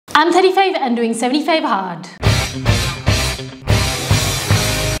I'm 35 and doing 75 hard.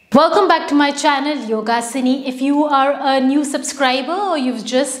 Welcome back to my channel Yogasini. If you are a new subscriber or you've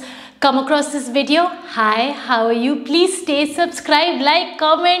just come across this video, hi, how are you? Please stay subscribed, like,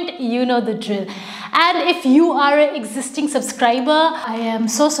 comment, you know the drill. And if you are an existing subscriber, I am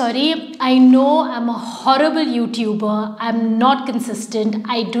so sorry. I know I'm a horrible YouTuber. I'm not consistent.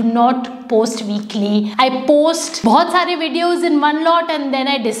 I do not post weekly. I post बहुत सारे videos in one lot and then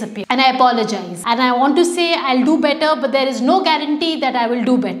I disappear. And I apologize. And I want to say I'll do better, but there is no guarantee that I will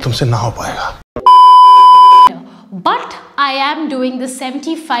do better. तुमसे ना हो पाएगा. But I am doing the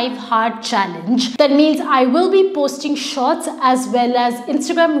 75 hard challenge. That means I will be posting shorts as well as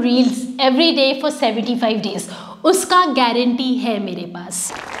Instagram reels every day for 75 days. Uska guarantee hai mere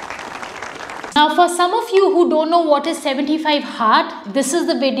paas. Now for some of you who don't know what is 75 hard, this is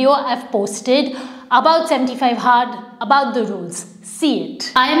the video I've posted about 75 hard, about the rules. See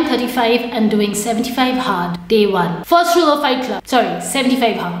it. I am 35 and doing 75 hard. Day 1. First rule of Fight Club. Sorry,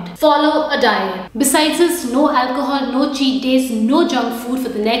 75 hard. Follow a diet. Besides this, no alcohol, no cheat days, no junk food for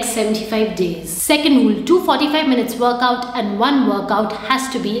the next 75 days. Second rule, 2 45 minutes workout and 1 workout has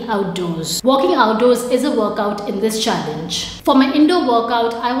to be outdoors. Walking outdoors is a workout in this challenge. For my indoor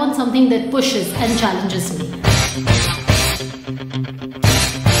workout, I want something that pushes and challenges me.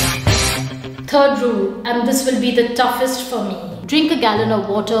 Third rule, and this will be the toughest for me. Drink a gallon of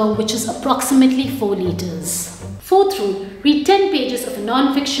water, which is approximately 4 liters. Fourth rule, read 10 pages of a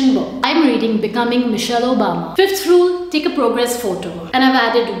non-fiction book. I'm reading Becoming Michelle Obama. Fifth rule, take a progress photo. And I've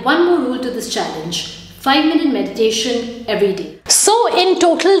added one more rule to this challenge. 5-minute meditation every day. So in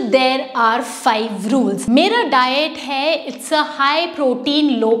total there are 5 rules. Mera diet hai, it's a high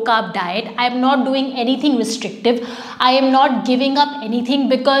protein, low carb diet. I am not doing anything restrictive. I am not giving up anything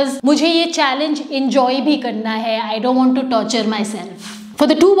because मुझे ये challenge enjoy भी करना है. I don't want to torture myself. For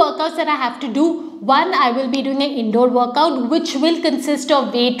the 2 workouts that I have to do, one, I will be doing an indoor workout which will consist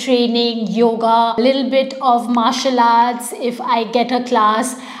of weight training, yoga, a little bit of martial arts if I get a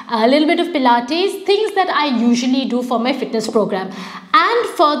class, a little bit of Pilates, things that I usually do for my fitness program. And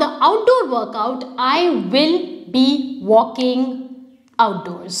for the outdoor workout, I will be walking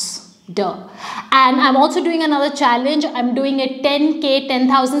outdoors. Duh. And I'm also doing another challenge. I'm doing a 10K,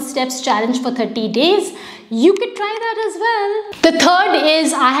 10,000 steps challenge for 30 days. You could try that as well. The third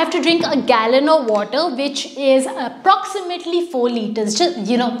is I have to drink a gallon of water, which is approximately 4 liters.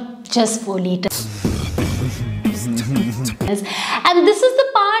 Just 4 liters. And this is the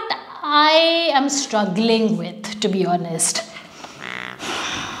part I am struggling with, to be honest.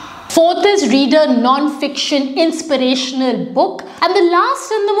 Fourth is read a non-fiction inspirational book. And the last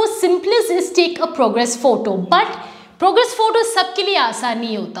and the most simplest is take a progress photo. But progress photo सबके लिए आसान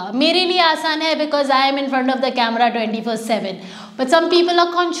नहीं होता. मेरे लिए आसान है because I am in front of the camera 24/7. But some people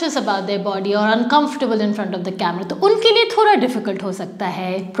are conscious about their body or uncomfortable in front of the camera. तो उनके लिए थोड़ा difficult हो सकता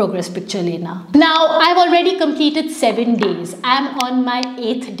है progress picture लेना. Now I've already completed 7 days. I'm on my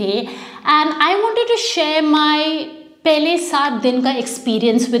 8th day and I wanted to share my पहले 7 दिन का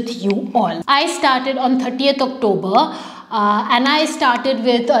experience with you all. I started on 30th October. And I started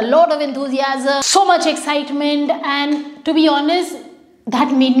with a lot of enthusiasm, so much excitement, and to be honest,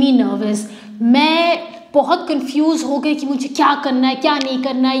 that made me nervous. मैं बहुत confused हो गई कि मुझे क्या करना है, क्या नहीं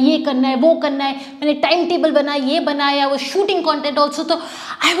करना है, ये करना है, वो करना है. मैंने time table बनाया, ये बनाया, was shooting content also, तो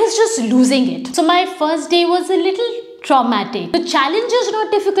I was just losing it. So my first day was a little traumatic. The challenge is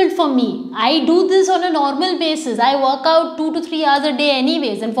not difficult for me. I do this on a normal basis. I work out 2 to 3 hours a day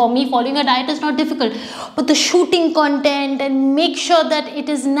anyways, and for me following a diet is not difficult. But the shooting content and make sure that it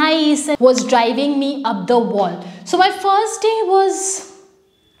is nice was driving me up the wall. So my first day was,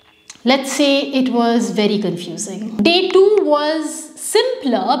 let's say it was very confusing. Day 2 was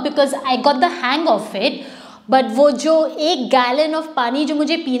simpler because I got the hang of it. But वो जो 1 gallon of पानी जो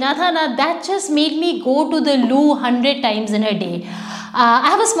मुझे पीना था ना, that just made me go to the loo 100 times in a day. I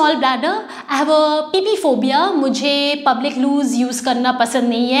have a small bladder. I have a pee phobia. मुझे public loos use करना पसंद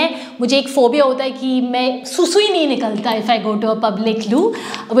नहीं है. मुझे एक phobia होता है कि मैं सुसु ही नहीं निकलता if I go to a public loo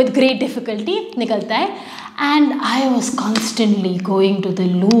with great difficulty निकलता है. And I was constantly going to the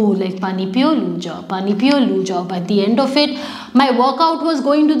loo like पानी पियो लू जाओ, पानी पियो लू जाओ. By the end of it, my workout was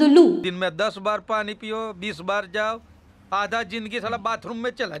going to the loo. दिन में 10 बार पानी पियो, 20 बार जाओ, आधा जिंदगी साला बाथरूम में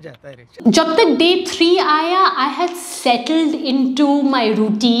चला जाता है रे। जब तक डे 3 आया I had settled into my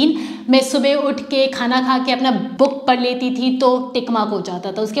routine. मैं सुबह उठ के खाना खा के अपना बुक पढ़ लेती थी तो टिक मार्क हो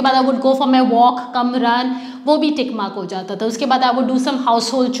जाता था। उसके बाद I would go for my walk come run, वो भी टिक मार्क हो जाता था। उसके बाद I would do some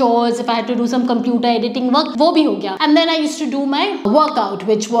house hold chores, if I had to do some computer editing work, वो भी हो गया। And then I used to do my workout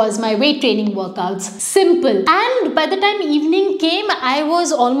which was my weight training workouts, simple. And by the time evening came I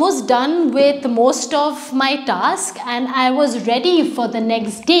was almost done with most of my task and I was ready for the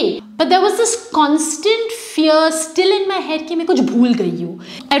next day, but there was this constant fear still in my head कि मैं कुछ भूल गई हूँ.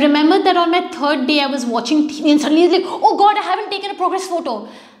 I remember that on my third day I was watching TV and suddenly I was like, oh God, I haven't taken a progress photo.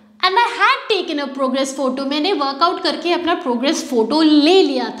 And I had taken a progress photo. मैंने workout करके अपना progress photo ले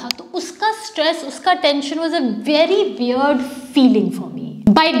लिया था, तो उसका stress, उसका tension was a very weird feeling for me.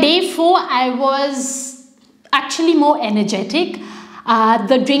 By day 4 I was actually more energetic.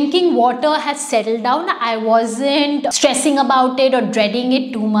 The drinking water has settled down. I wasn't stressing about it or dreading it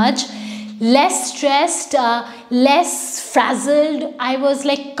too much. Less stressed, less frazzled. I was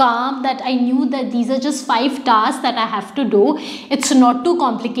like calm that I knew that these are just 5 tasks that I have to do. It's not too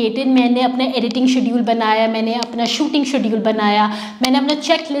complicated. मैंने अपना editing schedule बनाया, मैंने अपना shooting schedule बनाया, मैंने अपना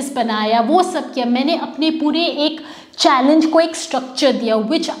checklist बनाया, वो सब किया। मैंने अपने पूरे एक challenge को एक structure दिया,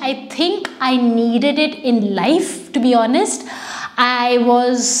 which I think I needed it in life, to be honest. I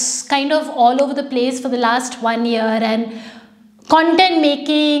was kind of all over the place for the last 1 year and content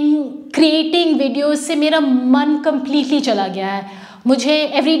making, creating videos से मेरा मन completely चला गया है। मुझे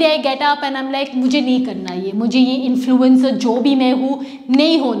every day I get up and I'm like मुझे नहीं करना ये, मुझे ये influencer जो भी मैं हूँ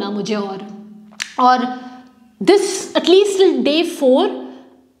नहीं होना मुझे। और this at least till day 4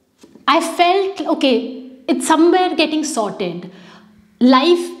 I felt okay, it's somewhere getting sorted.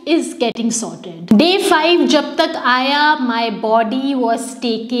 Life is getting sorted. Day 5 जब तक आया, my body was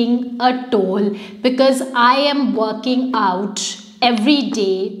taking a toll because I am working out every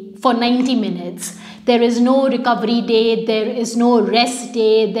day for 90 minutes. There is no recovery day, there is no rest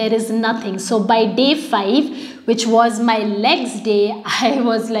day, there is nothing. So by day 5, which was my legs day, I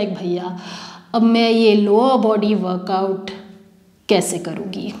was like भैया अब मैं ये lower body workout कैसे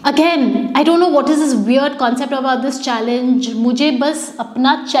करूँगी। Again I don't know what is this weird concept about this challenge. मुझे बस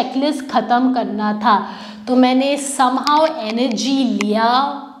अपना checklist ख़त्म करना था, तो मैंने समहाउ एनर्जी लिया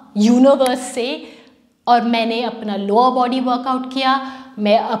यूनिवर्स से और मैंने अपना लोअर बॉडी वर्कआउट किया।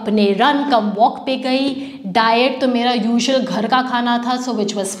 मैं अपने रन कम वॉक पे गई। डाइट तो मेरा यूजुअल घर का खाना था, सो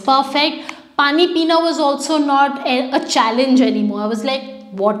विच वॉज परफेक्ट। पानी पीना was also not a challenge any more. I was like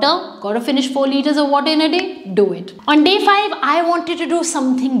water, gotta finish 4 liters of water in a day, do it. On day 5 I wanted to do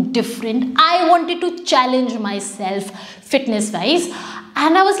something different. I wanted to challenge myself fitness wise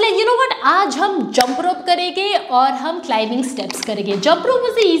and I was like, you know what, आज हम jump rope करेंगे और हम climbing steps करेंगे। Jump rope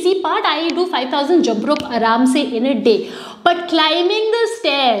was the easy part. I do 5000 jump rope आराम से in a day, but climbing the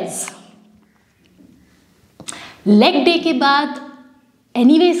stairs, leg day के बाद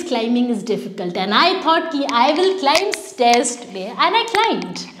anyways climbing is difficult and I thought ki I will climb stairs today and I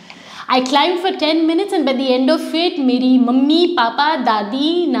climbed for 10 minutes and by the end of it मेरी mummy papa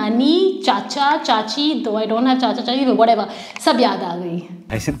दादी नानी चाचा चाची, though I don't have चाचा चाची but whatever, सब याद आ गई।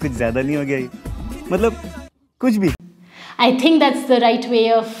 ऐसे कुछ ज़्यादा नहीं हो गया, मतलब कुछ भी। I think that's the right way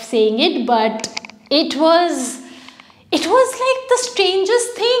of saying it, but it was like the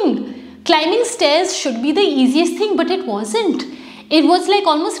strangest thing. Climbing stairs should be the easiest thing but it wasn't. It was like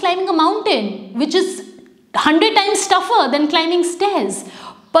almost climbing a mountain, which is 100 times tougher than climbing stairs.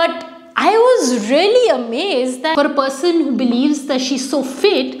 But I was really amazed that for a person who believes that she's so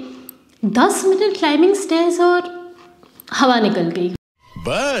fit, 10 minute climbing stairs और हवा निकल गई।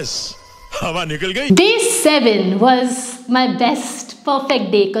 बस हवा निकल गई। Day 7 was my best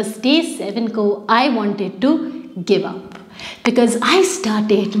perfect day because day 7 को I wanted to give up because I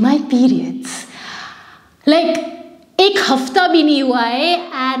started my periods. Like एक हफ्ता भी नहीं हुआ है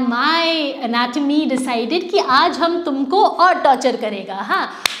एंड माई एनाटमी डिसाइडेड कि आज हम तुमको और टॉर्चर करेगा। हाँ,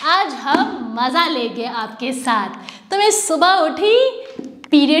 आज हम मज़ा लेंगे आपके साथ। तो मैं सुबह उठी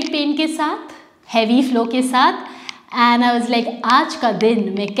पीरियड पेन के साथ, हैवी फ्लो के साथ एंड आई वाज लाइक आज का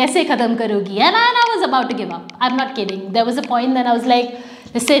दिन मैं कैसे ख़त्म करूँगी। And I was about to give up, I am not kidding. There was a point that I was like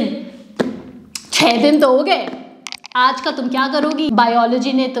listen 6 दिन तो हो गए, आज का तुम क्या करोगी,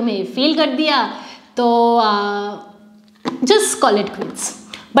 बायोलॉजी ने तुम्हें फेल कर दिया, तो just call it quits.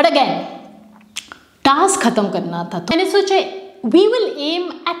 But again, task खत्म करना था, तो मैंने सोचा we will aim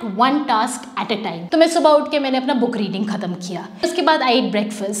at one task at a time. तो मैं सुबह उठ के मैंने अपना बुक रीडिंग खत्म किया। उसके बाद I ate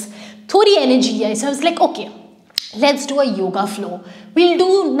breakfast, थोड़ी energy I, so I was like okay, let's do a yoga flow. We'll do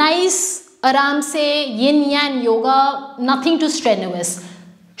nice आराम से yin yang yoga, nothing too strenuous.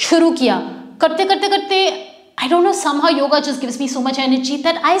 शुरू किया, करते करते करते I don't know, somehow yoga just gives me so much energy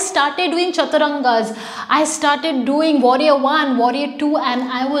that I started doing chaturangas. I started doing warrior 1, warrior 2, and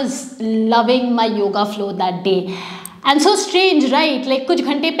I was loving my yoga flow that day. And so strange, right? Like kuch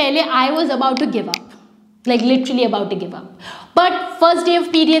ghante pehle I was about to give up. Like literally about to give up. But first day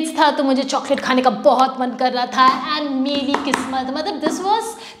of periods था तो मुझे chocolate खाने का बहुत मन कर रहा था, and मेरी किस्मत, मतलब this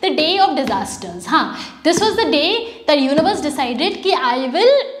was the day of disasters. हाँ, this was the day that universe decided कि I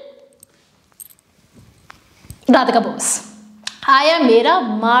will Radhika Bose. आया मेरा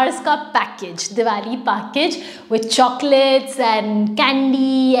मार्स का package, Diwali package with chocolates and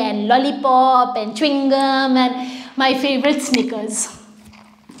candy and lollipop and chewing gum and my favorite Snickers.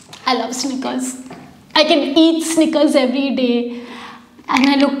 I love Snickers. I can eat Snickers every day. And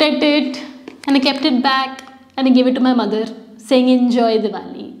I looked at it and I kept it back and I gave it to my mother saying enjoy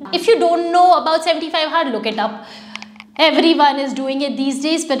Diwali. If you don't know about 75 hard, look it up. Everyone is doing it these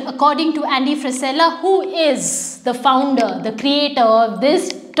days, but according to Andy Frisella, who is the founder, the creator of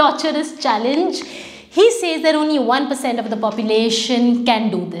this torturous challenge, he says that only 1% of the population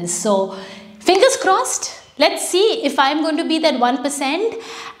can do this. So fingers crossed. Let's see if I'm going to be that 1%,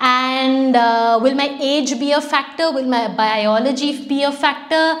 and will my age be a factor? Will my biology be a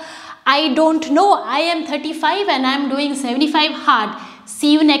factor? I don't know. I am 35 and I'm doing 75 hard.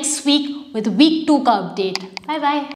 See you next week with week 2 ka update. Bye bye.